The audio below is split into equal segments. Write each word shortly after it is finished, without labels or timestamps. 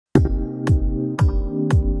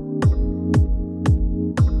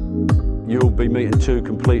be meeting two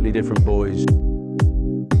completely different boys.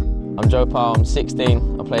 I'm Joe Powell, I'm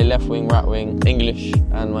 16, I play left wing, right wing, English,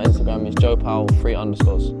 and my Instagram is Joe Powell 3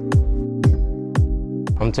 underscores.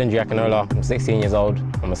 I'm Tunji Akinola, I'm 16 years old,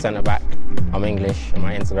 I'm a centre back, I'm English, and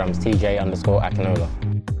my Instagram is TJ_Akinola.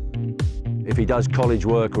 If he does college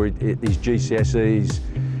work or his GCSEs,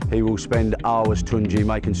 he will spend hours, Tunji,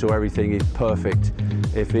 making sure everything is perfect.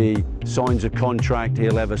 If he signs a contract,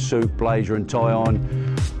 he'll have a suit, blazer and tie on,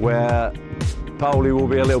 where Powell will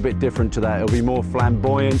be a little bit different to that. He'll be more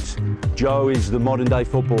flamboyant. Joe is the modern day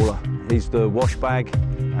footballer. He's the wash bag,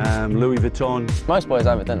 Louis Vuitton. Most boys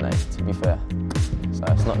have it, don't they, to be fair? So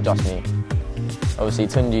it's not just me. Obviously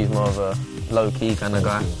Tunji's more of a low-key kind of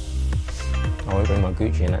guy. I won't bring my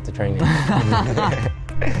Gucci in that to training.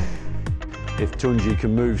 If Tunji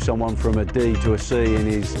can move someone from a D to a C in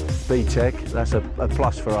his B-Tech, that's a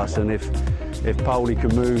plus for us. And if Powell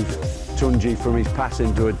can move Tunji from his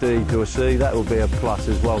passing to a D to a C, that will be a plus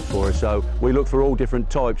as well for us. So we look for all different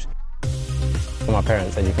types. For my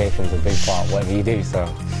parents, education is a big part, whatever you do, so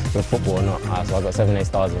with football or not. So I got 7 A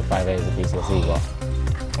stars and 5 A's at GCSE, but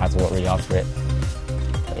I had to work really hard for it.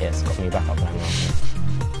 But yeah, it's got me back up there now.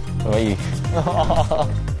 What about you?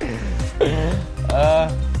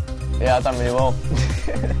 Yeah, I've done really well.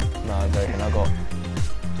 No, I'm joking, I got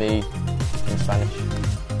B in Spanish.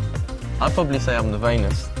 I'd probably say I'm the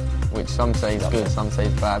vainest, which some say is good, some say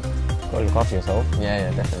is bad. Got to look after yourself. Yeah,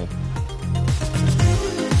 definitely.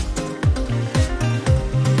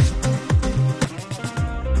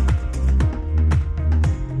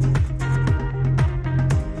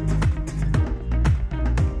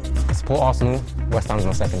 I support Arsenal. West Ham's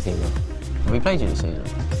my second team now. Have we played you this season?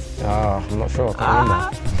 I'm not sure, I can't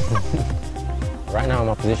remember. Right now in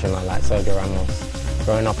my position, I like Sergio Ramos.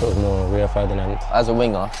 Growing up, it was more Rio Ferdinand. As a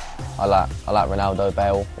winger, I like Ronaldo,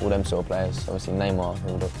 Bale, all them sort of players. Obviously Neymar,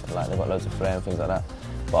 they've got loads of flair and things like that.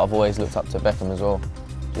 But I've always looked up to Beckham as well.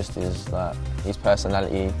 Just his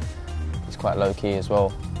personality, he's quite low key as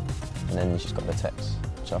well. And then he's just got the text,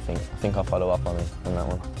 which I think I'll follow up on that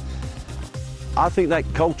one. I think that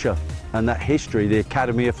culture and that history, the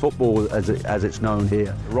Academy of Football as it's known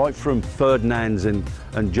here, right from Ferdinand's and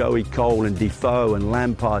Joey Cole and Defoe and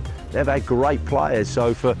Lampard, they've had great players.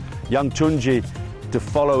 So for young Tunji to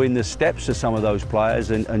follow in the steps of some of those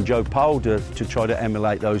players and Joe Powell to try to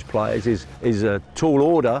emulate those players is a tall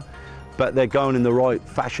order, but they're going in the right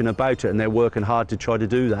fashion about it and they're working hard to try to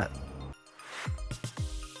do that.